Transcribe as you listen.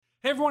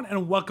Everyone,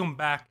 and welcome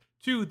back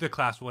to the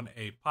Class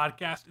 1A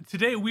podcast.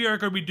 Today we are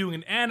going to be doing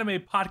an anime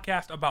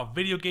podcast about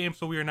video games,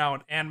 so we are now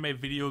an anime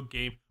video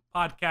game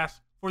podcast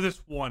for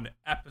this one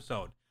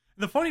episode.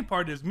 And the funny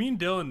part is me and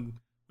Dylan,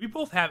 we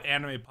both have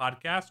anime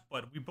podcasts,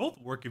 but we both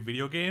work in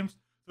video games,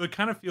 so it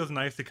kind of feels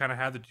nice to kind of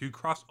have the two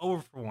cross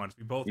over for once.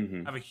 We both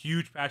have a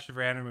huge passion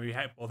for anime,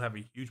 both have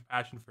a huge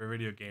passion for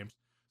video games.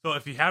 So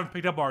if you haven't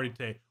picked up already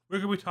today, we're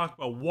going to be talking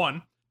about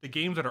one, the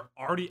games that are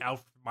already out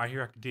for My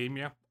Hero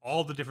Academia,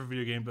 all the different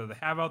video games that they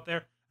have out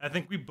there. I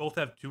think we both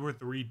have 2 or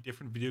 3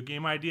 different video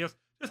game ideas,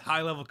 just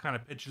high level kind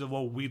of pitches of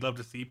what we'd love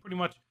to see, pretty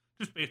much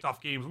just based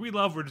off games we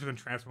love. We're just going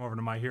to transform over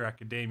to My Hero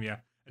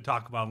Academia and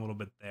talk about them a little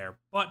bit there.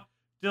 But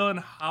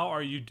Dylan, how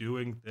are you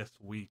doing this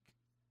week?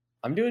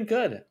 I'm doing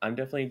good. I'm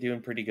definitely doing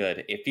pretty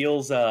good. It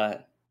feels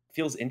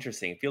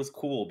interesting. It feels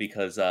cool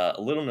because a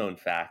little known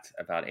fact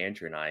about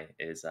Andrew and I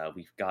is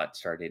we've got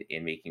started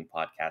in making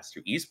podcasts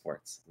through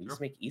esports. We used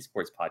to make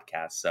esports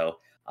podcasts, so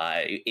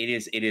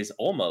it is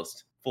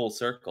almost full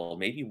circle.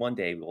 Maybe one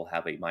day we will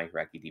have a My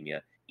Hero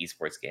Academia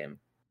esports game.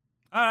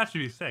 Oh, that should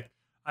be sick.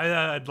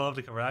 I'd love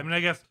to cover that. I mean, I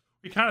guess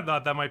we kind of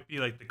thought that might be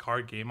like the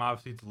card game.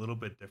 Obviously, it's a little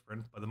bit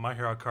different, but the My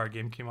Hero card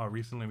game came out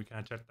recently. We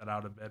kind of checked that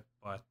out a bit.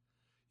 But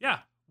yeah,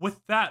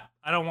 with that,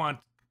 I don't want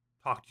to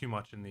talk too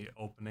much in the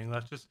opening.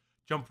 Let's just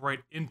jump right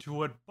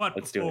into it. But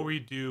before we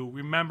do,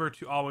 remember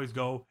to always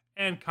go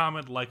and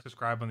comment, like,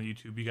 subscribe on the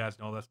YouTube. You guys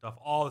know that stuff.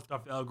 All the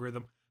stuff, the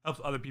algorithm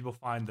helps other people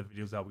find the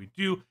videos that we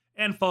do.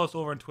 And follow us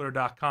over on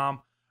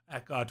twitter.com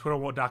at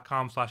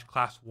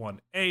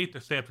twitter.com/class1a to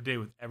stay up to date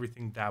with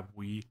everything that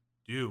we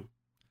do.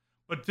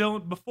 But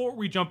Dylan, before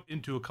we jump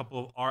into a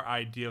couple of our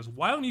ideas,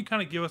 why don't you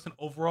kind of give us an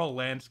overall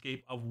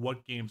landscape of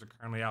what games are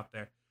currently out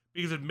there?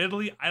 Because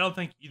admittedly, I don't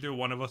think either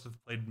one of us have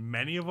played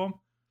many of them.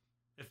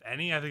 If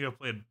any, I think I've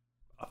played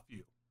a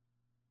few.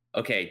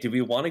 Okay, do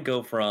we want to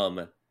go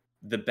from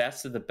the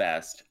best of the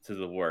best to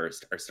the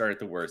worst, or start at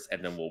the worst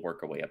and then we'll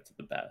work our way up to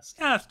the best?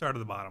 Yeah, start at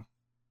the bottom.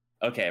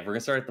 Okay, we're going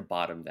to start at the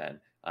bottom then.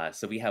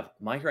 So we have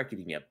My Hero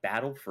Academia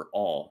Battle for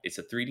All. It's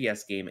a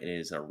 3DS game and it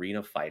is an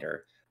arena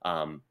fighter.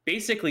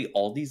 Basically,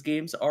 all these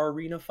games are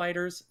arena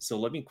fighters. So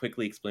let me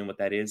quickly explain what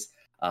that is.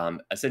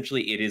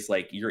 Essentially, it is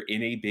like you're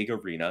in a big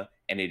arena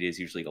and it is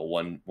usually a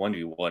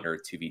 1v1 or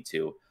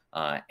 2v2.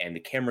 And the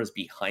camera's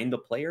behind the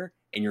player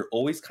and you're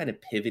always kind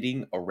of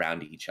pivoting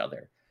around each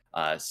other.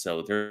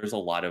 So there's a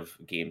lot of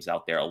games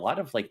out there. A lot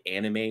of like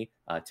anime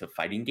to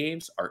fighting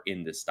games are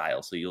in this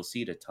style. So you'll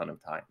see it a ton of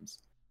times.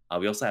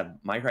 We also have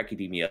My Hero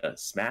Academia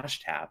Smash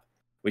Tap,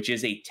 which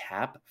is a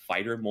tap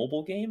fighter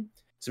mobile game.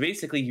 So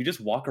basically, you just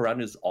walk around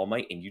as All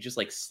Might and you just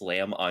like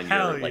slam on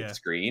your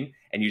screen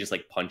and you just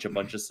like punch a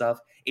bunch of stuff.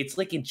 It's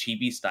like in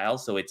chibi style,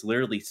 so it's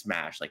literally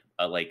Smash, like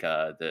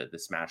the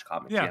Smash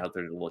comics. Yeah, how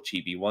they're the little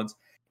chibi ones.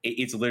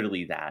 It's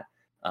literally that.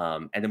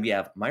 And then we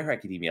have My Hero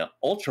Academia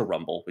Ultra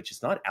Rumble, which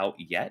is not out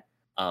yet,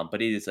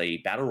 but it is a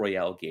battle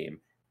royale game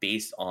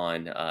based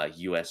on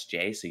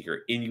USJ. So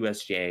you're in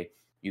USJ.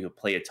 You can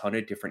play a ton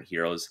of different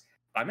heroes.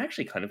 I'm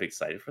actually kind of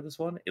excited for this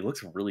one. It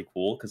looks really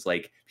cool because,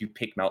 like, if you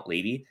pick Mount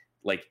Lady,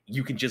 like,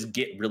 you can just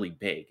get really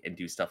big and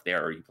do stuff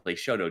there. Or you play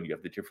Shoto and you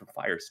have the different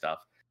fire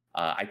stuff.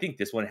 I think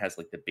this one has,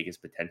 like, the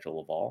biggest potential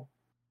of all.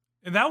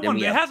 And that one,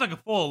 it has, like, a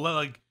full,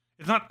 like,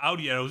 it's not out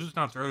yet. It was just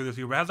announced earlier this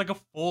year. But it has, like, a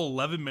full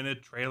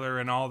 11-minute trailer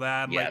and all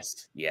that. And,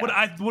 yes, like,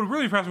 yeah. What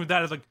really impressed me with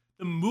that is, like,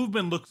 the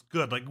movement looks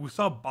good. Like, we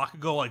saw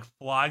Bakugo, like,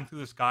 flying through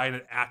the sky and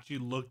it actually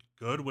looked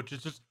good, which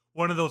is just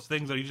one of those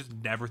things that you just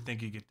never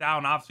think you get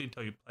down. Obviously,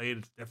 until you play it,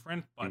 it's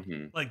different. But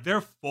like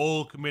they're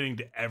full committing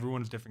to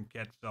everyone's different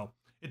kits, so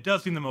it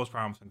does seem the most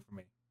promising for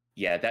me.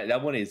 Yeah,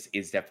 that one is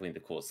definitely the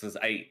coolest. Because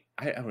you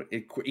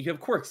have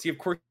quirks. You have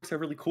quirks that are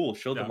really cool.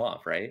 Show them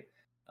off, right?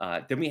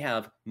 Then we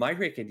have My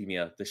Hero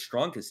Academia: The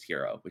Strongest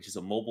Hero, which is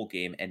a mobile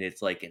game, and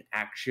it's like an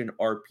action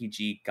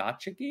RPG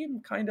gacha game,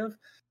 kind of.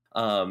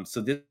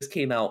 So this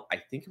came out, I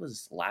think it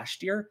was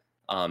last year.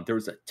 There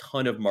was a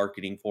ton of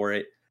marketing for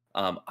it.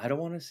 I don't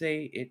want to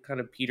say it kind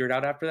of petered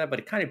out after that, but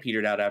it kind of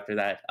petered out after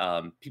that.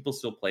 People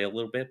still play a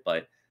little bit,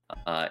 but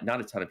not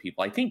a ton of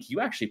people. I think you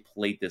actually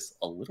played this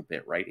a little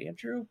bit, right,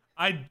 Andrew?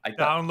 I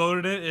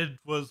downloaded it. It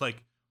was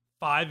like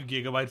 5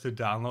 gigabytes to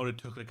download. It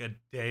took like a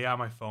day on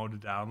my phone to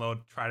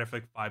download. Tried it for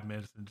like 5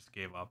 minutes and just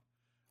gave up.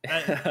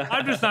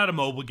 I'm just not a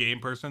mobile game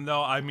person,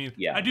 though. I mean,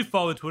 I do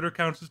follow the Twitter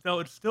accounts still.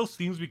 It still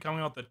seems to be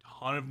coming out with a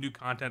ton of new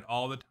content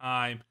all the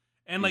time.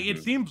 And, like,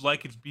 it seems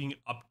like it's being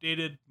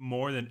updated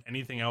more than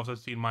anything else I've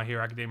seen My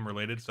Hero Academia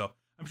related. So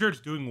I'm sure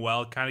it's doing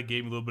well. It kind of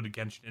gave me a little bit of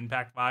Genshin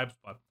Impact vibes,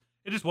 but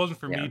it just wasn't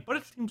for me. But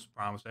it seems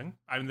promising.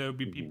 I mean, there would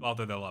be people out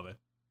there that love it.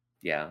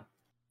 Yeah.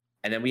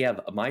 And then we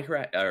have My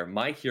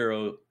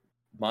Hero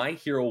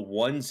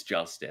One's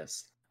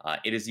Justice.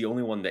 It is the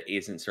only one that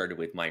isn't started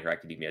with My Hero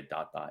Academia ...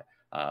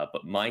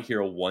 But My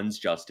Hero One's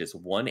Justice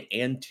 1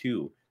 and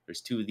 2.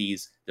 There's 2 of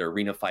these. They're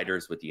arena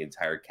fighters with the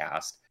entire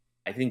cast.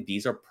 I think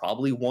these are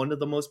probably one of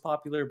the most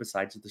popular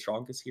besides the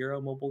Strongest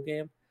Hero mobile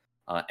game.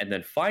 And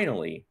then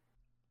finally,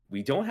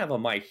 we don't have a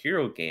My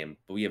Hero game,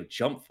 but we have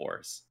Jump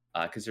Force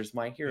because there's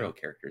My Hero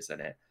characters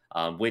in it,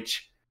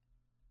 which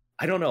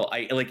I don't know.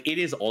 I like it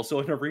is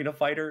also an arena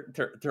fighter.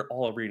 They're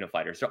all arena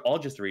fighters. They're all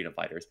just arena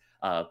fighters.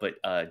 But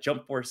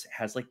Jump Force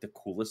has like the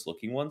coolest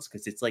looking ones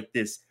because it's like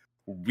this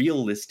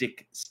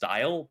realistic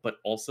style, but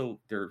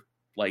also they're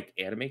like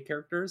anime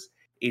characters.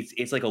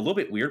 It's like a little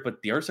bit weird,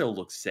 but the art style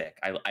looks sick.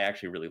 I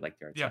actually really like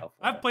the art Yeah, style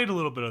for I've it. played a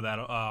little bit of that.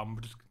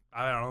 Just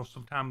I don't know.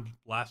 Sometime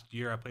last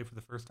year, I played for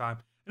the first time,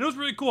 and it was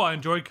really cool. I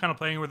enjoyed kind of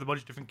playing with a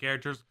bunch of different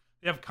characters.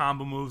 They have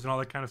combo moves and all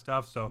that kind of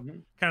stuff. So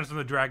Mhm. kind of some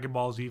of the Dragon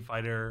Ball Z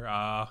fighter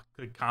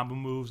good combo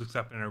moves,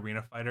 except in an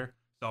arena fighter.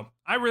 So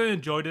I really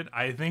enjoyed it.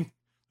 I think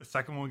the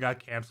second one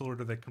got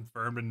canceled, or they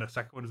confirmed, and the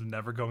second one is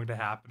never going to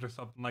happen, or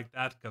something like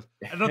that. Because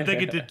I don't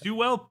think it did too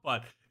well,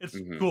 but it's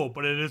Mhm. cool.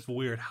 But it is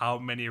weird how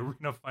many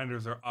arena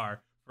fighters there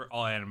are for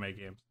all anime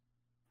games.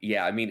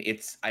 Yeah, I mean,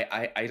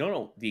 I don't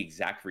know the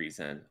exact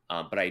reason,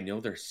 but I know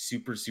they're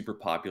super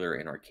popular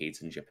in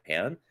arcades in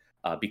Japan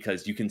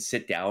because you can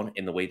sit down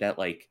in the way that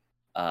like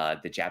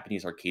the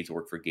Japanese arcades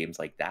work for games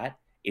like that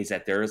is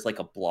that there is like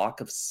a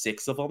block of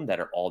 6 of them that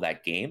are all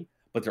that game,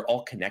 but they're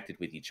all connected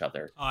with each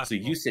other. Oh, that's So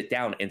you cool. sit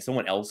down and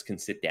someone else can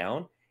sit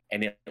down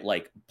and it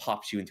like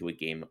pops you into a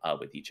game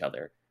with each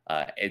other.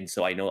 And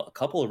so I know a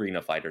couple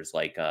arena fighters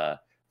like the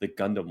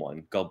Gundam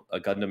one,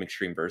 Gundam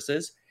Extreme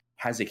Versus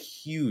has a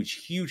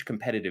huge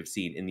competitive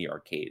scene in the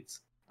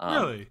arcades.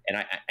 Really?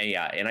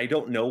 And I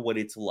don't know what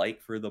it's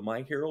like for the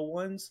My Hero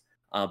ones,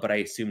 but I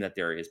assume that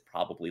there is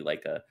probably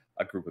like a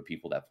group of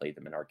people that played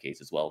them in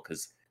arcades as well,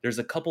 because there's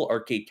a couple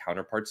arcade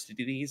counterparts to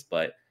these,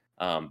 but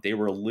they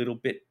were a little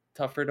bit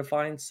tougher to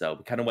find. So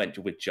we kind of went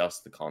with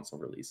just the console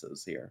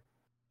releases here.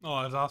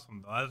 Oh, that's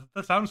awesome. Though.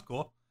 That sounds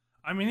cool.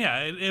 I mean,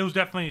 yeah, it was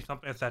definitely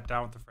something I sat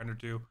down with a friend or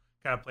two,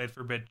 kind of played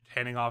for a bit,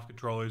 handing off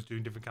controllers,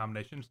 doing different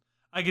combinations.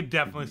 I could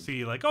definitely Mhm.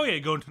 see, like, oh yeah,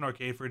 go into an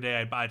arcade for a day,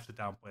 I'd sit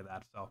down and play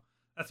that. So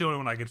that's the only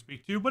one I could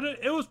speak to, but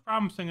it was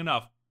promising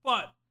enough.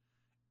 But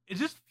it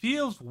just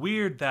feels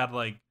weird that,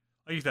 like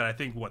you said, I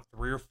think, what,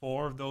 3 or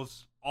 4 of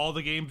those, all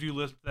the games you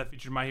listed that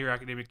featured My Hero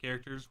Academia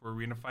characters were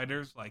arena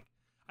fighters. Like,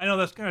 I know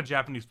that's kind of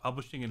Japanese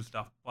publishing and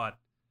stuff, but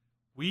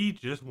we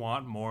just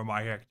want more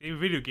My Hero Academia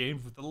video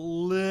games with a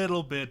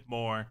little bit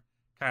more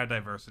kind of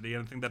diversity.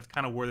 And I think that's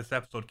kind of where this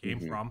episode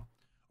came Mhm. from.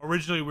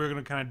 Originally, we were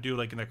going to kind of do,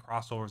 like, in the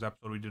crossovers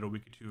episode we did a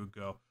week or two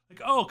ago,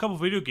 like, oh, a couple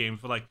video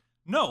games, but like,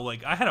 no,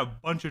 like, I had a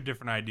bunch of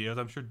different ideas.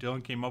 I'm sure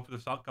Dylan came up with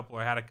a couple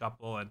or had a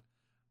couple, and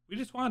we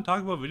just want to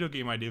talk about video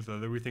game ideas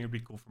that we think would be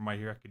cool for My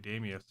Hero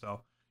Academia.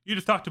 So you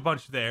just talked a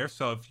bunch there.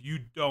 So if you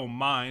don't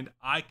mind,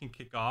 I can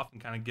kick off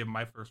and kind of give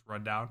my first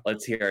rundown.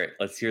 Let's hear it.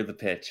 Let's hear the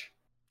pitch.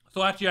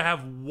 So actually, I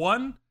have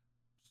one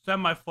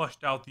semi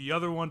flushed out. The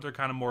other ones are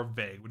kind of more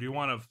vague. Would you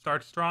want to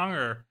start strong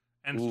or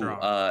end Ooh,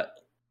 strong?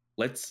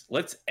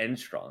 let's end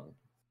strong.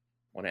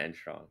 Want to end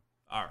strong.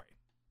 All right.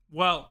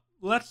 Well,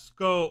 let's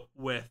go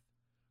with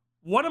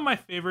one of my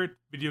favorite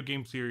video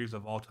game series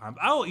of all time.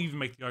 I'll even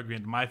make the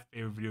argument my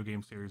favorite video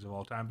game series of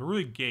all time, but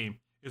really game,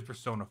 is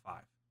Persona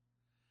 5.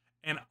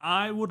 And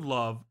I would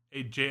love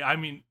a J. I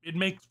mean, it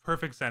makes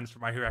perfect sense for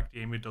My Hero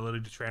Academia to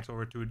literally just transfer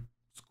over to a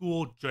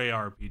school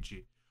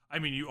JRPG. I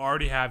mean, you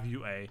already have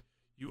UA,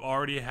 you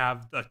already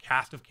have the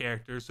cast of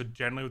characters. So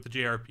generally, with the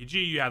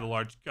JRPG, you have a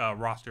large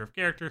roster of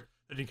characters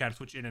that you can kind of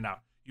switch in and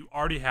out. You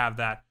already have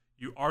that.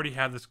 You already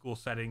have the school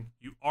setting.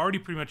 You already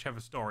pretty much have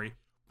a story.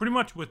 Pretty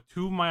much with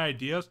 2 of my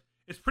ideas,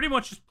 it's pretty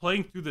much just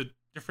playing through the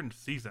different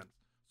seasons.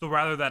 So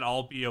rather that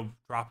all be a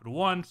drop in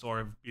once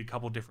or be a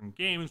couple different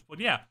games, but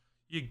yeah,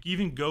 you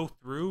even go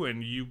through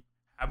and you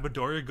have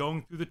Midoriya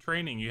going through the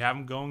training. You have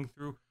him going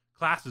through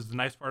classes. The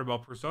nice part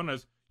about Persona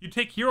is you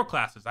take hero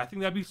classes. I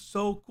think that'd be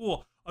so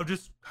cool. Of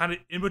just kind of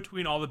in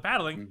between all the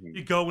battling, Mhm.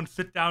 you go and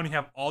sit down. You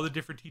have all the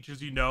different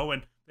teachers you know,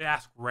 and they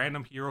ask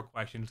random hero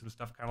questions and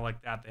stuff, kind of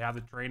like that. They have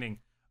the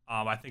training.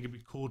 I think it'd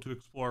be cool to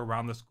explore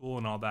around the school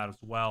and all that as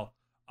well.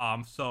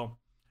 So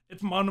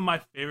it's one of my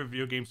favorite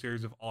video game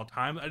series of all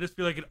time. I just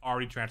feel like it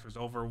already transfers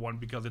over, one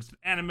because it's an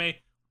anime.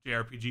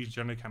 JRPGs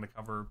generally kind of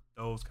cover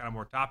those kind of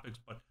more topics,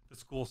 but the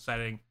school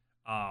setting,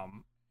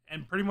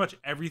 and pretty much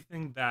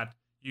everything that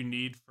you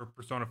need for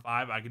Persona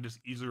 5, I could just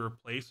easily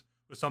replace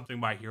with something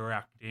by Hero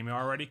Academia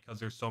already, because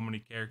there's so many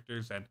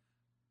characters and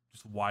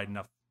just wide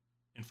enough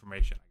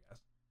information, I guess.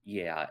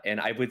 Yeah,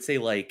 and I would say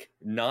like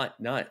not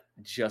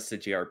just a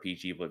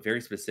JRPG, but very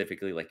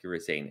specifically, like you were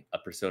saying, a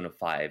Persona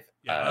 5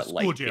 Yeah, a school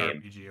like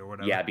game. JRPG or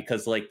whatever. Yeah,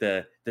 because like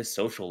the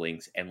social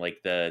links and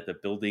like the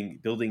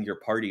building your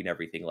party and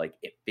everything, like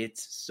it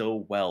fits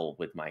so well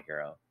with My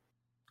Hero.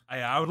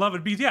 I would love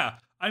it because, yeah,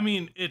 I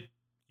mean,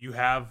 you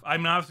have, I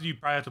mean, obviously you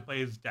probably have to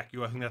play as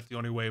Deku. I think that's the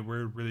only way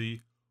where it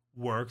really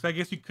works. I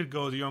guess you could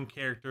go as your own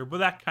character, but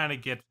that kind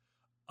of gets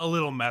a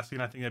little messy,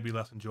 and I think that'd be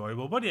less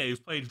enjoyable. But yeah, you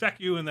play as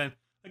Deku, and then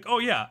like, oh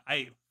yeah,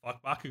 I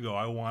fuck Bakugo.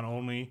 I want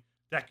only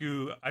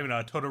Deku. I mean,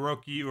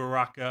 Todoroki,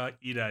 Uraraka,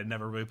 Ida. I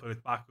never really played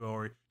with Bakugo,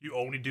 or you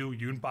only do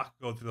Yun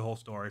Bakugo through the whole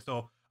story.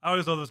 So I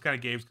always love those kind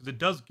of games because it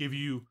does give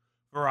you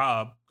for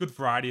a good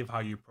variety of how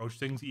you approach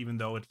things, even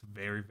though it's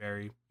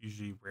very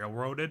usually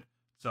railroaded.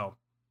 So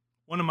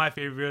one of my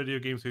favorite video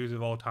game series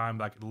of all time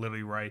that I could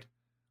literally write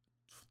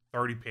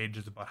 30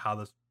 pages about how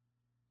this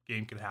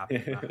game could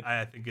happen.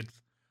 I think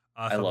it's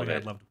I love Something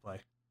I'd it. love to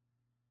play.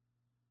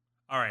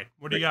 All right,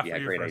 what do you got for Yeah,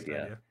 your great first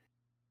idea. idea?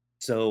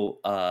 So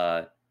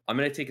I'm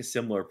gonna take a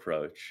similar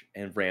approach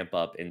and ramp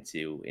up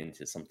into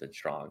something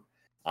strong.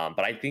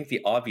 But I think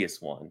the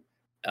obvious one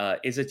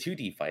is a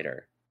 2D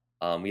fighter.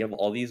 We have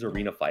all these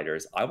arena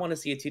fighters. I want to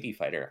see a 2D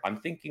fighter. I'm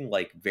thinking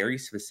like very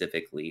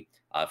specifically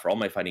for all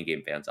my fighting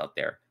game fans out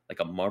there, like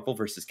a Marvel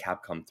versus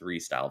Capcom 3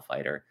 style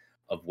fighter,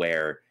 of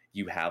where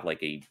you have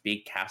like a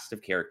big cast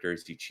of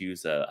characters. You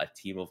choose a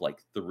team of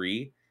like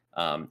three,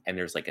 and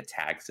there's like a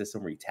tag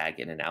system where you tag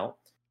in and out,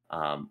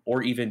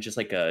 or even just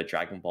like a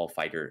Dragon Ball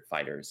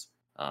fighters.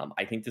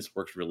 I think this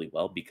works really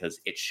well because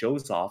it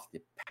shows off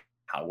the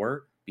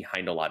power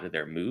behind a lot of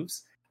their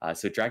moves.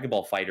 So Dragon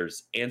Ball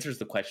Fighters answers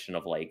the question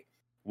of like,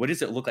 what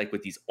does it look like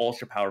with these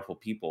ultra powerful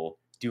people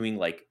doing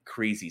like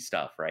crazy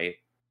stuff, right?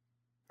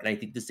 And I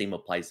think the same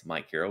applies to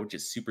My Hero, which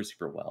is super,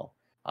 super well.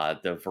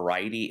 The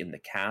variety in the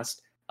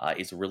cast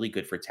is really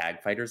good for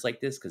tag fighters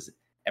like this because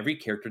every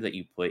character that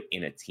you put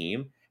in a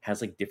team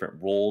has like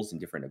different roles and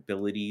different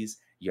abilities.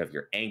 You have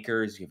your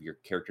anchors, you have your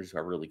characters who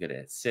are really good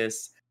at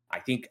assists. I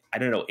think, I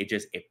don't know,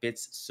 it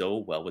fits so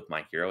well with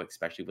My Hero,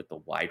 especially with the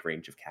wide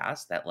range of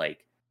cast that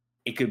like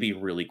it could be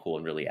really cool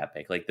and really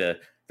epic. Like the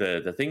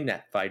thing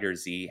that Fighter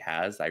Z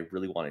has, I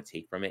really want to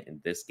take from it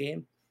in this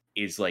game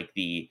is like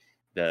the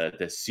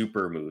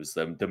super moves,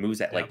 the moves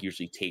that Yep. like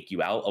usually take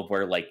you out of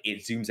where like it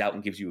zooms out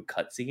and gives you a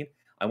cutscene.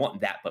 I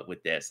want that, but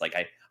with this, like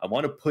I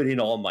want to put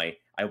in all my.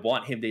 I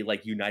want him to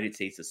like United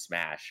States to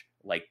smash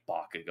like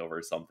Bakugo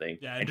or something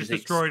Yeah, and and just just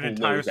destroy an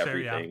entire explodes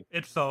series. Yeah, everything.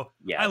 it's so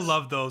I Yes.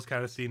 love those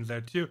kind of scenes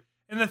there too.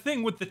 And the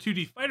thing with the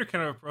 2D fighter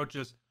kind of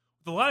approaches,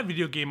 with a lot of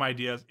video game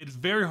ideas, it's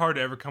very hard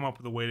to ever come up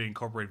with a way to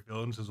incorporate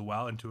villains as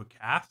well into a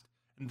cast,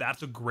 and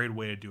that's a great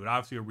way to do it.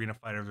 Obviously, arena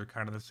fighters are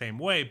kind of the same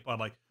way, but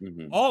like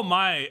Hmm. all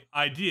my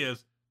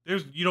ideas,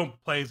 there's you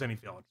don't play as any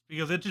villains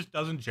because it just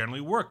doesn't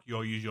generally work.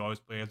 You'll usually always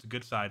play as a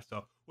good side.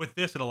 So with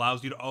this, it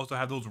allows you to also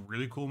have those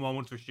really cool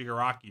moments with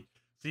Shigaraki,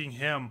 seeing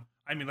him.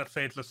 I mean, let's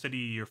say it's a city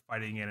you're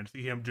fighting in, and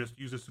see him just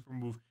use a super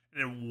move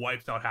and it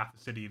wipes out half the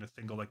city in a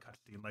single like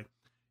cutscene. Like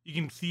you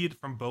can see it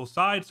from both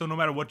sides. So no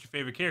matter what your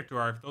favorite character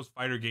are, if those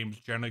fighter games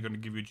generally going to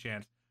give you a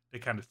chance to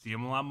kind of see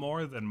them a lot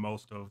more than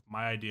most of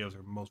my ideas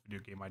or most video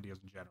game ideas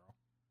in general.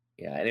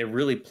 Yeah, and it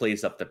really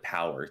plays up the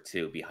power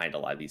too behind a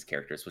lot of these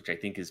characters, which I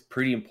think is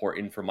pretty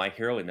important for My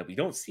Hero, and that we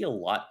don't see a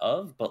lot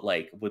of, but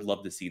like would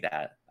love to see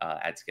that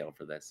at scale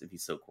for this. It'd be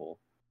so cool.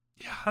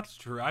 Yeah, that's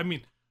true. I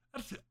mean,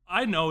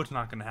 I know it's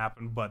not going to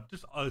happen, but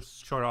just a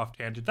short off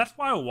tangent. That's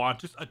why I want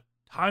just a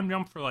time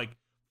jump for like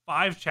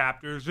 5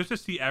 chapters, just to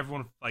see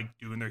everyone like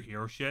doing their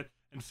hero shit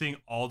and seeing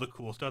all the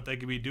cool stuff they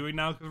could be doing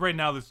now. Because right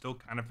now they're still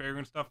kind of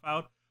figuring stuff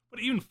out. But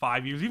even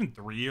 5 years, even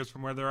 3 years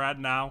from where they're at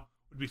now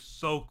would be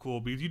so cool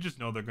because you just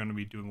know they're going to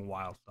be doing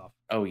wild stuff.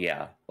 Oh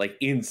yeah, like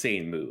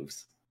insane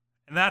moves.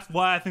 And that's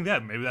why I think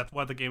that maybe that's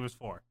what the game is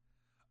for.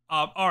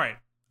 All right,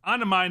 on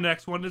to my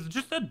next one. Is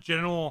just a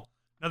general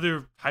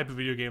another type of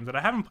video game that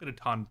I haven't played a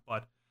ton,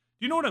 but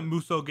do you know what a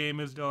Muso game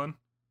is, Dylan?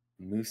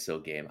 Muso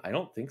game. I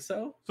don't think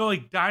so. So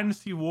like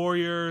Dynasty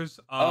Warriors.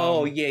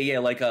 Oh yeah, yeah,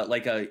 like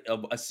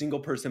a single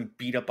person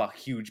beat up a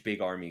huge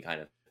big army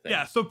kind of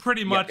Yeah, thing. so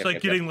pretty Yep, much yep, like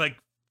yep, yep. getting like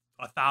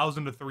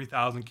 1,000 to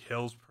 3,000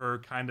 kills per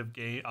kind of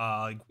game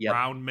like Yep.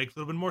 round makes a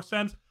little bit more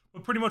sense.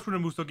 But pretty much what a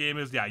Muso game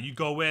is, yeah, you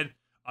go in,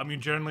 you're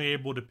generally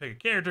able to pick a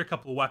character, a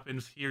couple of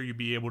weapons. Here you'd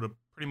be able to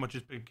pretty much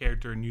just pick a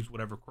character and use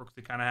whatever quirks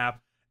they kind of have.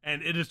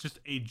 And it is just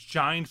a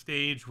giant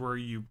stage where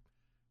you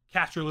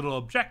catch your little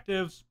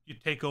objectives, you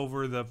take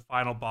over the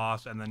final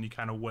boss, and then you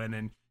kind of win.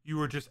 And you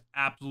are just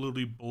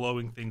absolutely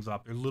blowing things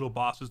up. There's little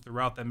bosses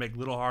throughout that make it a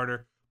little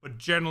harder, but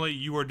generally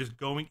you are just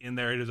going in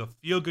there. It is a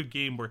feel good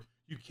game where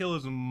you kill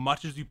as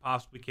much as you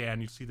possibly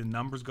can. You see the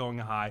numbers going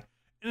high,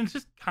 and it's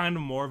just kind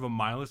of more of a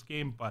mindless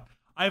game. But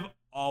I've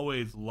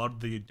always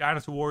loved the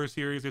Dynasty Warrior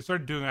series. They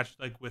started doing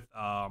actually like with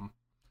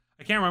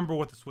I can't remember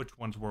what the Switch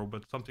ones were,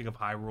 but something of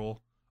Hyrule.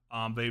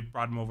 They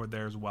brought them over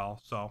there as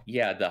well. So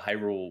Yeah, the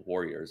Hyrule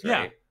Warriors,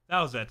 yeah, right?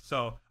 that was it.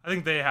 So I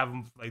think they have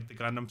them like the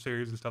Gundam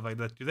series and stuff like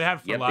that too. They have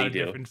it for a Yep, lot they of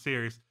do. different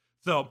series.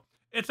 So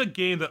it's a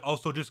game that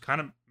also just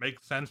kind of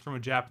makes sense from a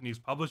Japanese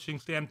publishing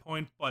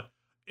standpoint, but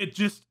it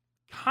just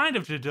kind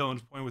of, to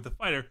Dylan's point with the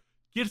fighter,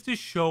 gets to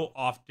show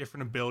off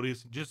different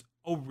abilities and just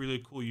a really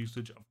cool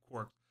usage of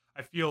quirks.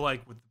 I feel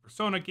like with the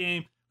Persona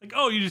game, like,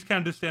 oh, you just kind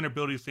of do standard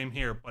abilities, same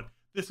here, but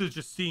this is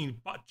just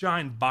seeing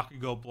giant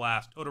Bakugo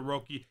blast,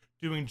 Todoroki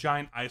doing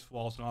giant ice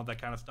walls and all that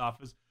kind of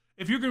stuff. Is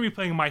if you're going to be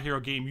playing a My Hero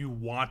game, you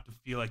want to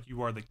feel like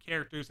you are the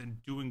characters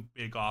and doing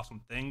big, awesome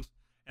things.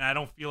 And I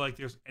don't feel like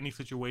there's any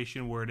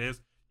situation where it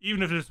is,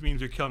 even if it just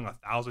means you're killing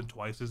 1,000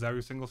 twice as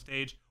every single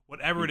stage,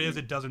 whatever it is, Hmm.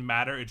 it doesn't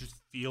matter. It just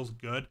feels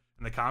good,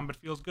 and the combat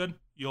feels good.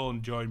 You'll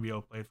enjoy and be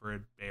able to play for a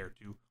day or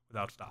two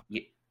without stopping.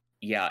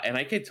 Yeah, and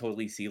I could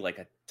totally see like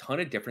a ton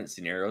of different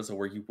scenarios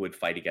where you would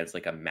fight against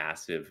like a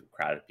massive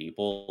crowd of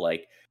people.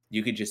 Like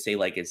you could just say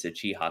like it's a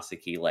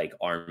Chihasaki like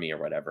army or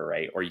whatever,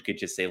 right? Or you could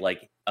just say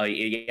like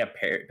yeah,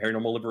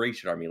 Paranormal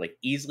Liberation Army. Like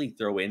easily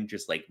throw in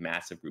just like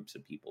massive groups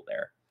of people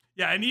there.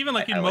 Yeah, and even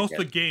like I in like most of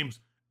it. the games,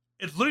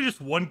 it's literally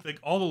just one, like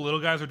all the little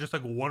guys are just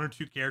like one or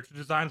two character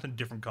designs in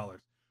different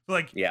colors. So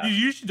like you Yeah.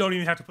 usually don't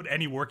even have to put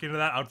any work into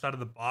that outside of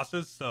the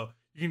bosses. So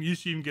you can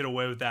usually even get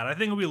away with that. I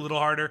think it'll be a little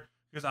harder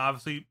because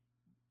obviously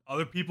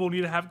other people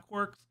need to have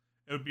quirks.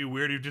 It would be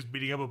weird if you're just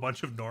beating up a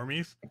bunch of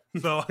normies.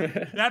 So you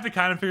have to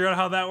kind of figure out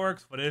how that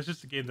works. But it's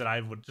just a game that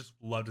I would just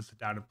love to sit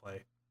down and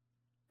play.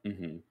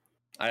 hmm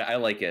I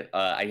like it.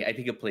 I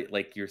think it play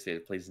like you were saying,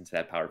 it plays into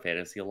that power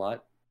fantasy a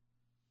lot.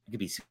 It could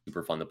be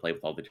super fun to play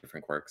with all the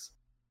different quirks.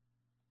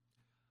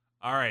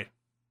 All right,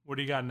 what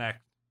do you got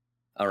next?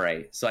 All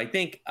right, so I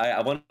think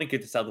I want to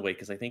get this out of the way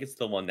because I think it's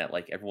the one that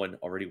like everyone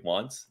already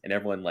wants and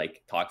everyone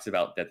like talks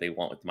about that they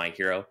want with My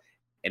Hero,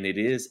 and it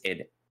is an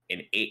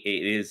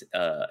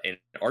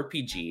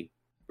RPG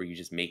where you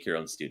just make your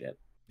own student.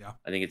 Yeah,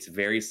 I think it's a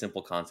very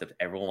simple concept.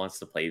 Everyone wants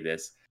to play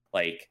this.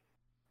 Like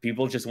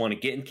people just want to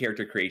get in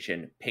character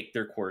creation, pick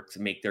their quirks,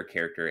 make their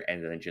character,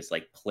 and then just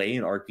like play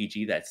an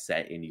RPG that's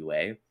set in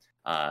UA.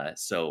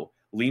 So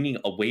leaning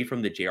away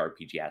from the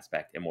JRPG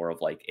aspect and more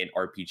of like an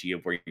RPG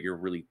of where you're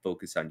really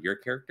focused on your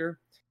character.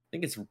 I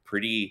think it's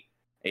pretty.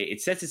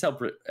 It sets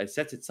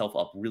itself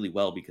up really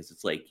well because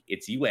it's like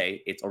it's UA.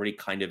 It's already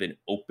kind of an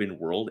open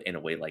world in a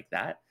way like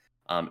that.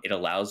 It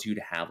allows you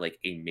to have like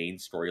a main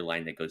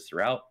storyline that goes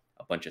throughout,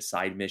 a bunch of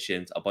side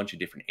missions, a bunch of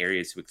different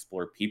areas to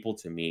explore, people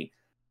to meet.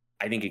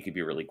 I think it could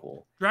be really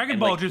cool. Dragon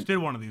Ball just did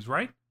one of these,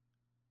 right?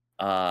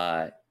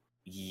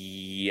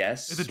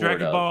 Yes. Is it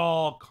Dragon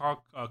Ball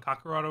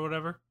Kakarot or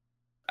whatever?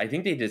 I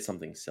think they did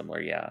something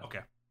similar. Yeah. Okay.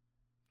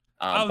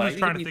 I was just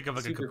trying to think of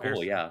like a super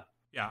comparison. cool. Yeah.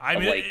 Yeah. I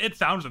mean, like, it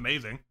sounds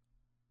amazing.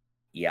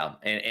 Yeah,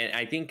 and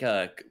I think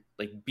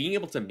like being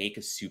able to make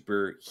a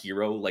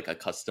superhero like a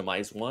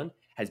customized one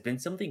has been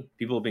something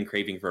people have been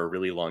craving for a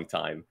really long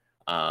time.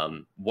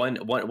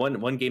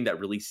 One game that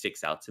really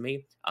sticks out to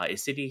me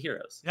is City of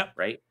Heroes. Yep.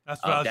 Right.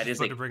 That's what I was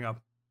just about to bring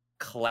up.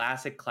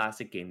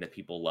 Classic game that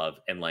people love,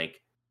 and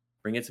like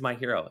bring it to My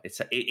Hero.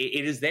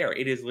 It is there.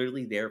 It is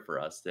literally there for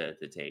us to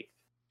take.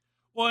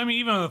 Well, I mean,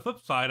 even on the flip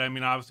side, I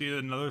mean, obviously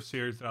another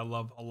series that I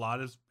love a lot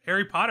is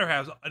Harry Potter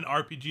has an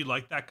RPG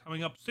like that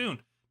coming up soon.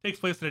 Takes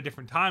place at a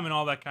different time and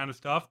all that kind of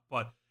stuff,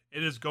 but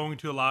it is going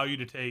to allow you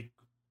to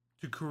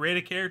create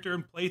a character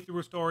and play through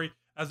a story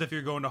as if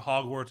you're going to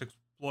Hogwarts,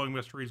 exploring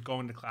mysteries,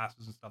 going to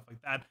classes and stuff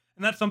like that.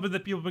 And that's something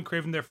that people have been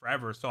craving there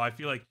forever. So I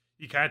feel like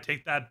you kind of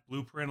take that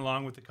blueprint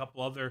along with a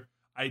couple other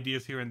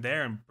ideas here and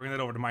there and bring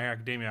that over to My Hero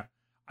Academia.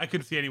 I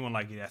couldn't see anyone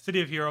like it. Yeah,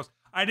 City of Heroes.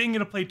 I didn't get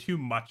to play too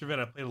much of it.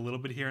 I played a little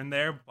bit here and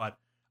there, but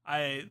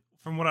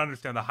from what I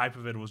understand, the hype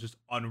of it was just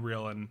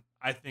unreal. And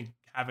I think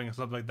having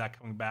something like that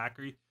coming back,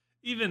 or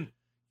even,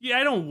 yeah,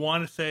 I don't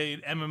want to say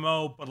an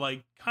MMO, but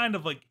like kind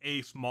of like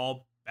a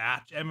small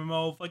batch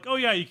MMO. Like, oh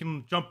yeah, you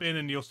can jump in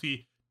and you'll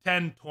see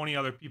 10, 20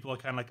 other people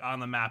kind of like on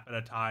the map at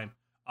a time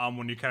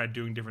when you're kind of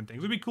doing different things.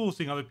 It'd be cool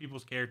seeing other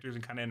people's characters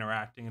and kind of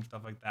interacting and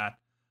stuff like that.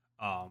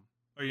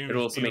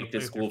 It'll also make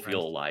the school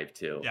feel alive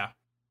too. Yeah.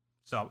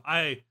 So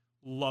I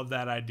love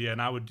that idea,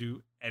 and I would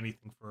do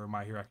anything for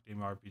My Hero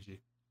Academia RPG.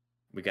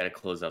 We got to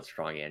close out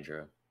strong,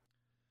 Andrew.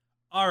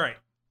 All right.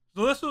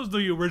 So this was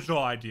the original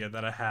idea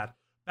that I had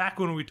back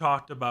when we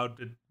talked about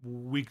it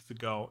weeks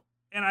ago.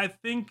 And I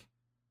think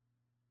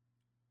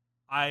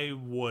I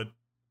would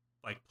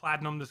like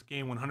platinum this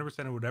game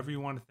 100% or whatever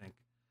you want to think.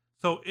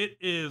 So it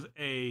is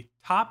a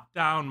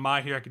top-down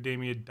My Hero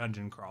Academia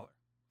dungeon crawler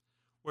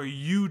where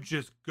you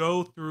just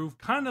go through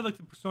kind of like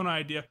the Persona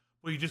idea,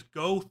 where you just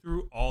go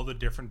through all the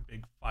different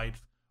big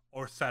fights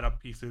or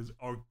setup pieces,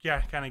 or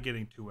kind of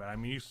getting to it. I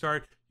mean,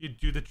 you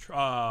do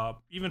the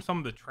even some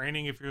of the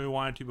training if you really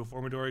wanted to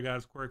before Midori got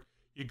his quirk.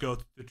 You go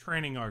through the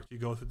training arcs, you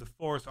go through the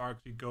forest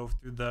arcs, you go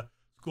through the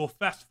school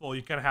festival.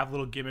 You kind of have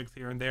little gimmicks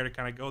here and there to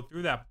kind of go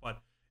through that. But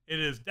it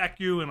is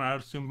Deku, and I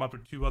would assume up to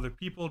 2 other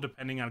people,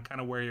 depending on kind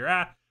of where you're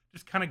at,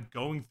 just kind of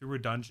going through a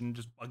dungeon,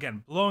 just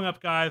again blowing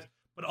up guys,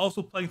 but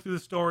also playing through the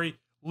story.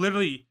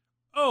 Literally,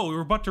 oh,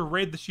 we're about to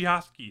raid the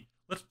Shihatsuki.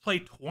 Let's play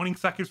 20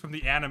 seconds from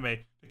the anime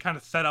to kind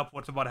of set up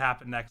what's about to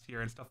happen next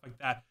here and stuff like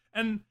that.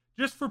 And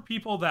just for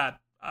people that,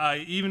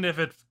 even if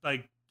it's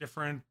like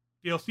different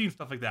DLC and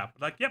stuff like that,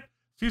 but like, yep,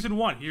 season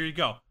 1, here you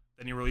go.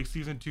 Then you release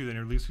season 2, then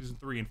you release season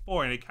 3 and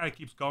 4, and it kind of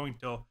keeps going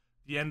till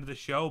the end of the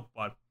show.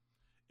 But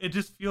it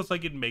just feels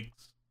like it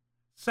makes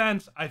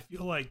sense. I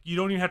feel like you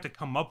don't even have to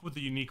come up with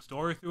a unique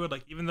story through it.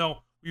 Like, even though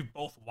we've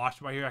both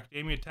watched My Hero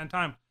Academia 10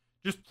 times,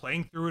 just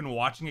playing through and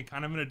watching it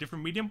kind of in a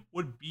different medium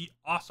would be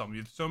awesome.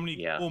 There's so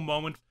many cool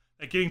moments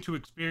that getting to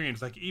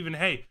experience. Like, even,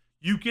 hey,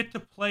 you get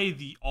to play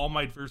the All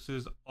Might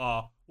versus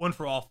One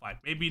for All fight.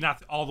 Maybe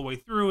not all the way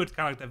through. It's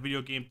kind of like that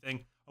video game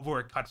thing of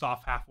where it cuts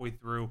off halfway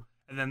through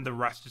and then the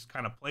rest just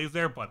kind of plays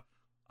there. But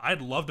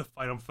I'd love to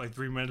fight them for like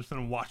 3 minutes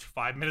and then watch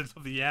 5 minutes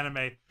of the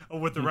anime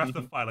with the rest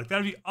of the fight. Like,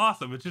 that'd be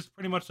awesome. It's just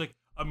pretty much like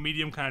a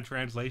medium kind of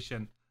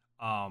translation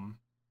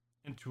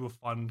into a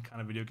fun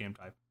kind of video game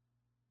type.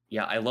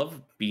 Yeah, I love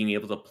being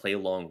able to play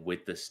along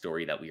with the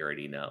story that we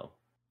already know.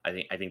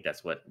 I think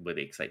that's what would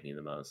excite me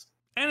the most.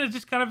 And it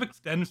just kind of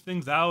extends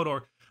things out,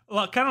 or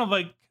kind of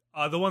like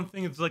the one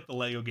thing is like the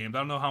Lego games. I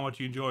don't know how much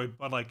you enjoy,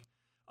 but like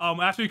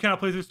after you kind of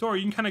play through the story,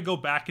 you can kind of go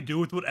back and do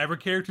with whatever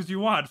characters you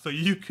want. So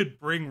you could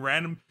bring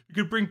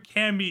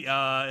Cammy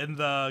in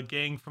the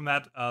gang from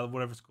that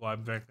whatever school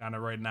I'm on it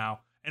right now,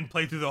 and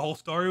play through the whole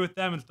story with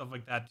them and stuff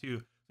like that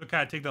too. So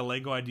kind of take the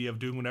Lego idea of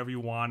doing whatever you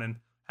want and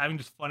having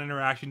just fun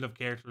interactions of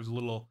characters,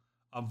 little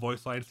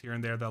voice lines here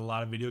and there that a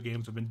lot of video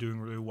games have been doing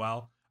really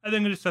well. I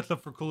think it just sets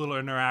up for cool little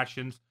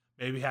interactions.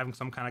 Maybe having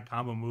some kind of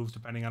combo moves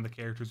depending on the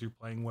characters you're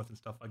playing with and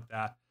stuff like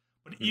that.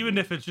 But even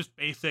if it's just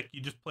basic,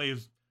 you just play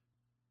as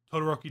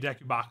Todoroki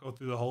Dekubako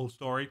through the whole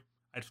story,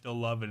 I'd still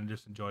love it and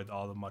just enjoy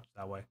all the much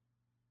that way.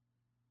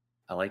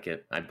 I like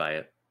it. I'd buy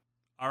it.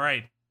 All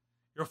right.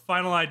 Your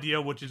final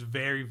idea, which is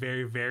very,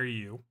 very, very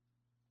you.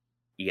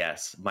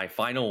 Yes, my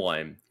final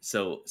one.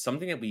 So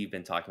something that we've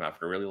been talking about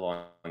for a really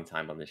long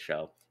time on this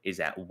show is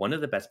that one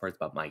of the best parts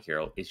about My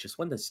Hero is just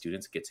when the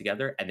students get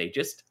together and they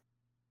just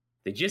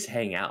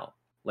hang out.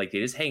 Like they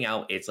just hang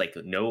out. It's like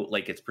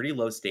it's pretty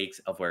low stakes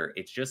of where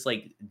it's just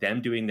like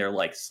them doing their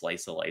like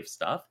slice of life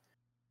stuff.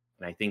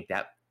 And I think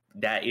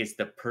that is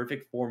the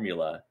perfect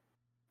formula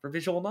for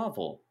visual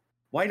novel.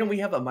 Why don't we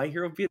have a My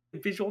Hero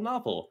visual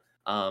novel?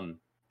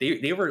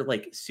 They were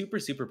like super,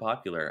 super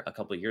popular a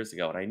couple of years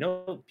ago. And I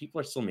know people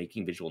are still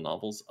making visual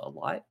novels a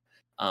lot.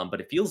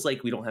 But it feels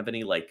like we don't have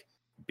any like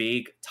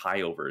big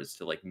tie-overs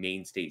to like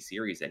mainstay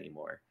series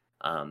anymore.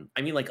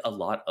 I mean, like a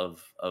lot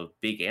of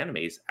big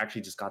animes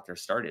actually just got their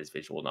start as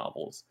visual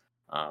novels.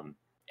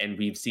 And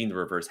we've seen the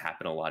reverse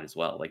happen a lot as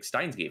well. Like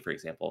Steins Gate, for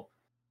example.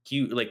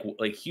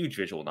 Huge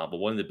visual novel.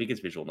 One of the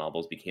biggest visual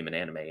novels became an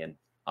anime, and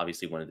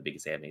obviously one of the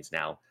biggest animes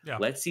now. Yeah.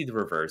 Let's see the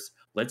reverse.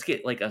 Let's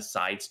get like a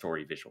side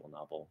story visual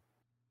novel.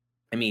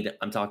 I mean,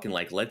 I'm talking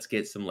like let's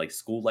get some like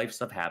school life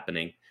stuff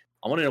happening.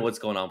 I want to know what's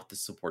going on with the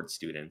support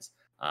students.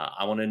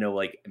 I want to know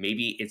like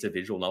maybe it's a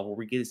visual novel where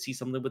we get to see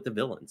something with the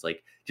villains.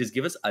 Like just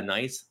give us a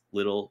nice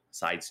little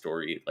side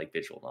story like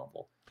visual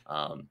novel.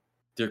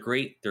 They're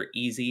great. They're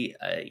easy.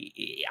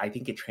 I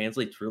think it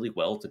translates really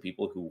well to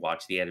people who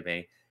watch the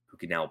anime, who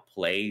can now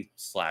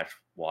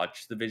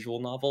play/watch the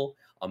visual novel,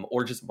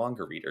 or just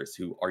manga readers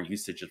who are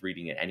used to just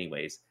reading it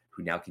anyways,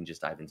 who now can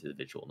just dive into the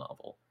visual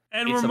novel.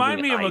 And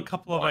remind me of a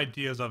couple of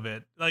ideas of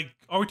it. Like,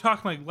 are we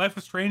talking like Life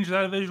is Strange? Is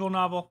that a visual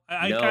novel?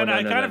 I kind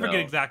of forget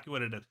exactly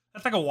what it is.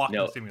 That's like a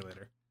walking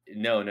simulator.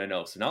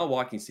 No. So not a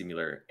walking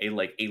simulator, a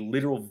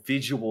literal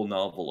visual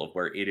novel of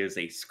where it is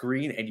a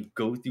screen and you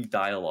go through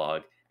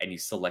dialogue and you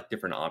select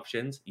different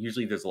options.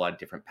 Usually there's a lot of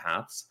different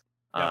paths.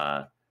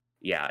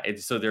 Yeah. And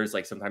so there's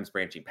like sometimes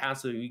branching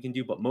paths that you can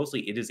do, but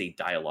mostly it is a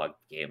dialogue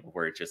game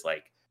where it's just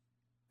like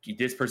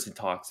this person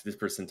talks,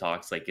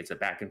 like it's a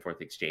back and forth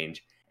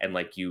exchange. And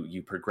like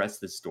you progress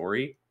the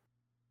story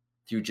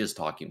through just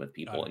talking with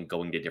people and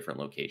going to different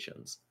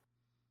locations.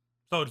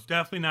 So it's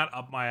definitely not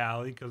up my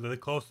alley because the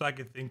closest I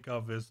could think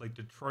of is like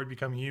Detroit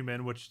Become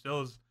Human, which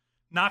still is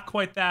not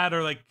quite that,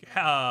 or like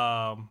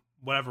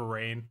whatever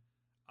Rain.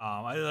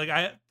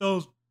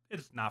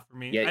 It's not for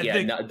me.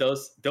 No,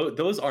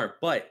 those aren't.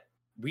 But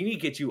we need to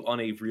get you on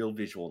a real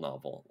visual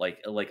novel,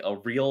 like a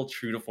real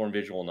true to form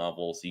visual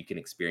novel, so you can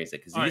experience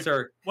it.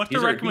 Because what's the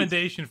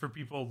recommendation for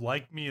people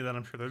like me that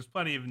I'm sure there's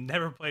plenty of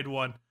never played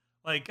one.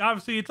 Like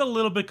obviously, it's a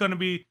little bit going to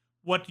be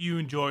what you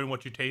enjoy and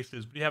what your taste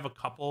is. But you have a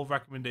couple of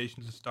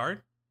recommendations to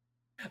start.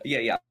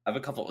 Yeah, I have a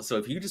couple. So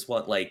if you just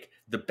want like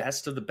the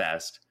best of the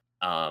best,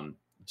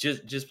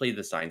 just play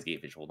the Steins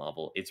Gate visual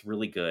novel. It's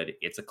really good.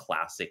 It's a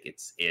classic.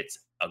 It's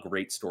a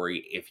great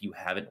story. If you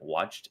haven't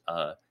watched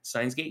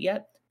Steins Gate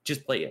yet,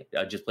 just play it.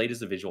 Just play it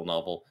as a visual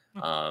novel.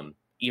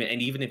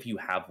 Even if you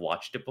have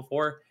watched it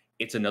before,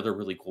 it's another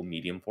really cool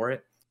medium for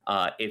it.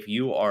 If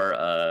you are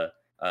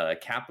a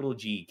capital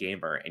G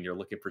gamer and you're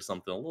looking for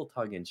something a little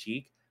tongue in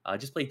cheek,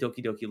 just play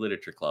Doki Doki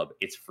Literature Club.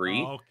 It's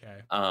free. Oh,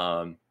 okay.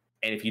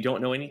 And if you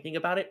don't know anything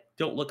about it,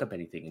 don't look up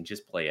anything and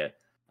just play it.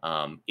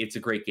 It's a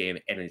great game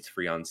and it's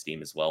free on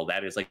Steam as well.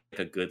 That is like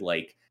a good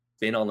like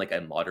spin on like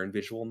a modern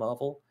visual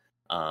novel.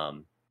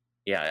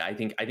 I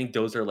think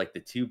those are like the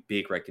two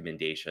big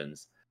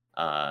recommendations.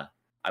 I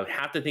would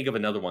have to think of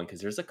another one because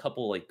there's a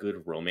couple like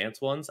good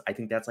romance ones. I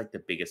think that's like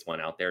the biggest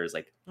one out there is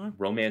like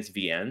Romance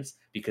VNs,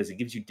 because it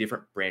gives you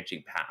different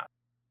branching paths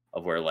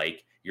of where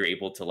like you're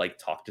able to like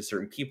talk to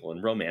certain people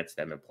and romance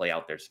them and play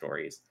out their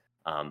stories.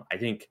 I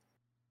think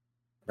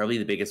probably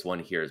the biggest one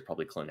here is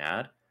probably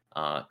Clannad.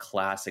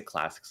 Classic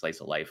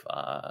slice of life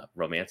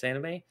romance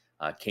anime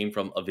came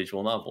from a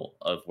visual novel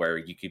of where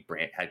you could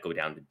go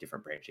down to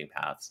different branching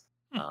paths.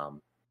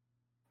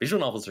 Visual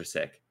novels are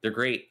sick. They're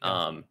great.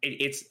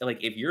 It's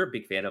like if you're a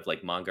big fan of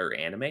like manga or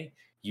anime,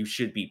 you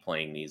should be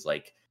playing these.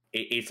 Like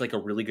it's like a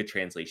really good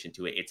translation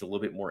to it. It's a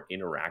little bit more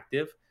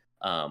interactive,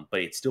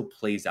 but it still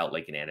plays out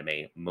like an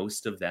anime.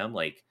 Most of them,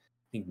 like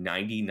I think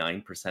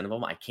 99% of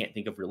them, I can't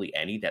think of really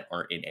any that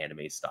aren't in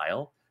anime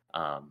style.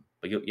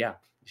 But you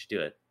should do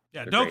it.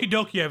 Yeah, Doki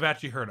Doki I've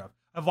actually heard of.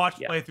 I've watched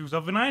playthroughs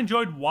of, and I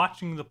enjoyed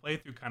watching the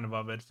playthrough kind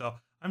of it. So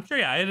I'm sure,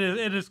 it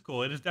is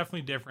cool. It is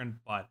definitely different,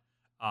 but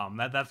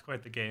that's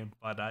quite the game.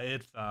 But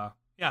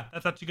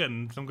that's actually good,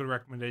 and some good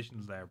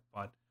recommendations there.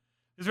 But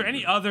is there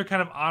any other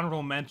kind of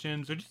honorable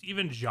mentions or just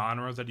even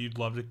genres that you'd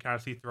love to kind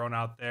of see thrown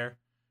out there?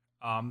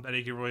 that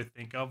you can really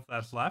think of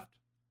that's left?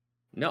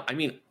 No, I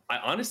mean, I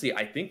honestly,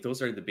 I think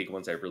those are the big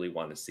ones I really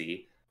want to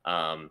see.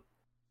 Um,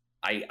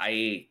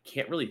 I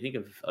can't really think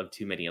of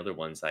too many other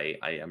ones I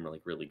am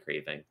like really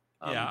craving.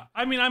 Yeah,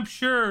 I mean, I'm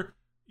sure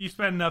you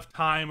spend enough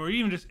time, or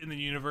even just in the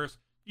universe,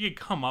 you could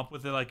come up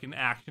with it like an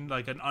action,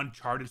 like an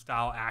Uncharted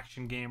style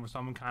action game or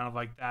something kind of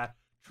like that.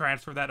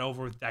 Transfer that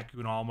over with Deku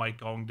and All Might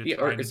going to Yeah,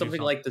 trying or to do something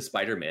something. like the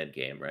Spider-Man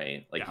game,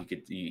 right? Like Yeah,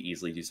 you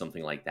easily do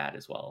something like that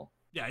as well.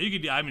 yeah, you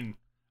could. I mean,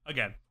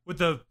 again, with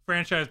the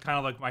franchise kind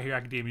of like My Hero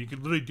Academia, you could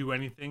literally do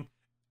anything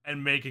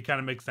and make it kind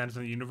of make sense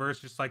in the universe,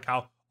 just like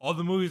how all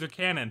the movies are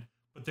canon,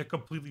 but they're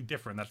completely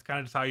different. That's kind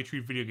of just how you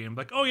treat video games.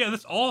 Like, oh yeah,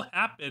 this all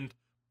happened,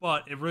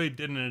 but it really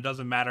didn't, and it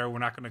doesn't matter. We're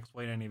not going to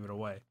explain any of it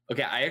away.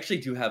 Okay, I actually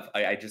do have.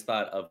 I just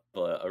thought of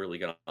a really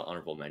good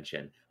honorable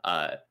mention.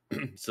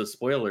 So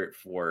spoiler alert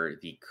for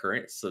the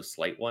current, so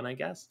slight one, I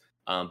guess.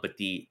 But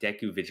the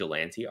Deku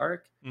Vigilante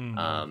arc. Hmm.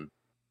 Um,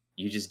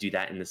 you just do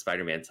that in the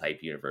Spider-Man type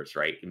universe,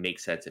 right? It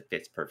makes sense. It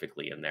fits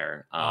perfectly in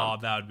there. Oh,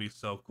 that would be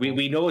so We cool.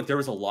 we know there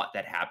was a lot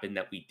that happened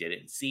that we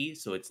didn't see,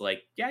 so it's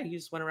like, yeah, you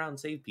just went around and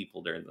saved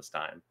people during this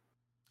time.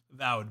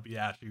 That would be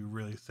actually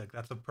really sick.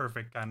 That's a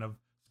perfect kind of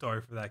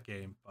story for that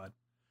game. But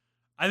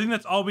I think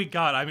that's all we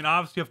got. I mean,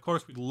 obviously, of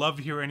course, we'd love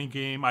to hear any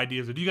game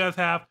ideas that you guys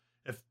have.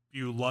 If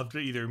you loved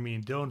it, either me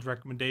and Dylan's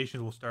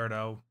recommendations, we'll start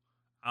out.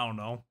 I don't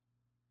know.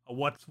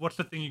 What's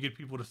the thing you get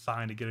people to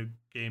sign to get a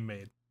game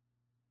made?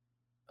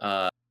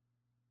 Uh,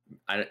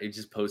 I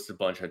just post a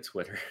bunch on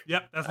Twitter,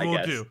 Yep, that's I what we'll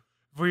guess. do.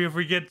 If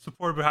we get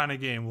support behind a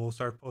game, we'll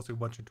start posting a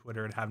bunch on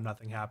Twitter and have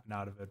nothing happen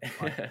out of it.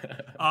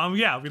 But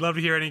yeah, we'd love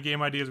to hear any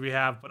game ideas we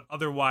have. But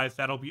otherwise,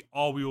 that'll be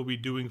all we will be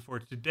doing for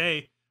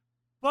today.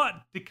 But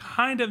to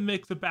kind of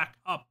mix it back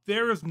up,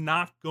 there is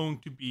not going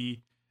to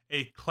be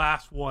a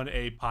Class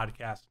 1A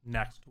podcast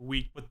next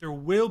week, but there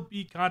will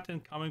be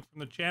content coming from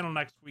the channel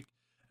next week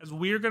as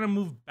we're going to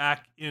move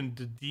back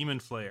into Demon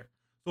Slayer.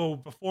 So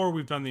before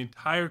we've done the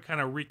entire kind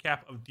of recap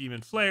of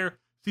Demon Slayer,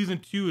 season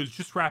 2 is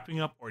just wrapping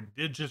up or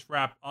did just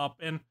wrap up,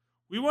 and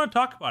we want to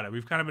talk about it.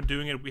 We've kind of been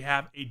doing it. We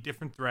have a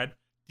different thread,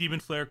 Demon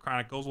Slayer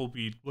Chronicles. We'll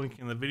be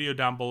linking the video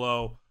down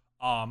below,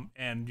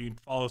 and you can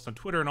follow us on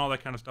Twitter and all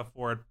that kind of stuff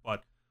for it.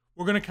 But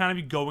we're going to kind of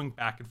be going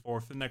back and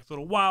forth the next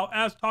little while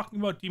as talking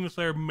about Demon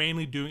Slayer,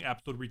 mainly doing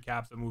episode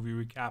recaps and movie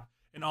recap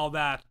and all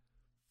that.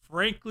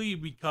 Frankly,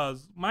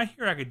 because My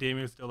Hero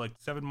Academia is still like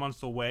 7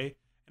 months away,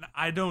 and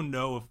I don't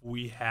know if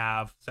we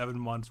have 7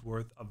 months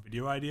worth of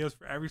video ideas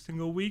for every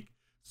single week.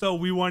 So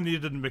we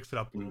wanted to mix it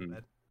up a little Mhm.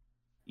 bit.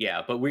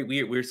 Yeah, but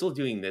we're still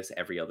doing this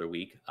every other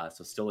week,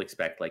 so still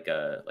expect like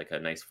a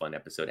nice fun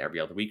episode every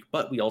other week.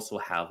 But we also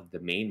have the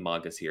main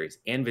manga series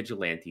and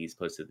Vigilantes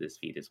posted this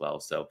feed as well.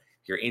 So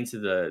if you're into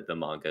the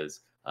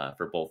mangas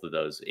for both of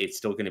those, it's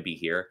still going to be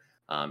here.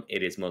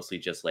 It is mostly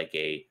just like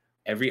a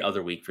every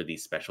other week for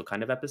these special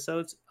kind of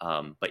episodes.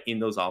 But in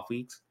those off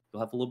weeks,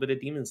 you'll have a little bit of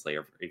Demon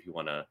Slayer if you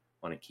want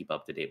to keep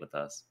up to date with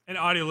us. And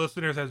audio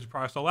listeners, as you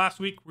probably saw last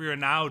week, we are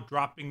now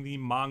dropping the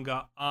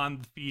manga on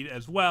the feed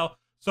as well,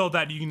 so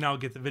that you can now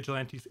get the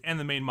Vigilantes and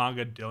the main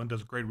manga. Dylan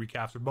does great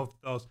recaps for both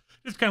of those.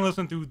 Just kind of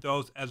listen through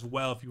those as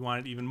well if you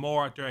wanted even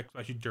more,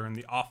 especially during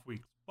the off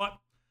weeks. But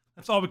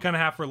that's all we kind of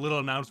have for little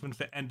announcements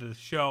to end of the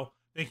show.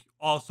 Thank you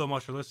all so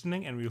much for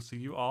listening, and we will see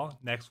you all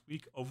next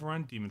week over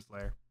on Demon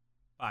Slayer.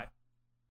 Bye.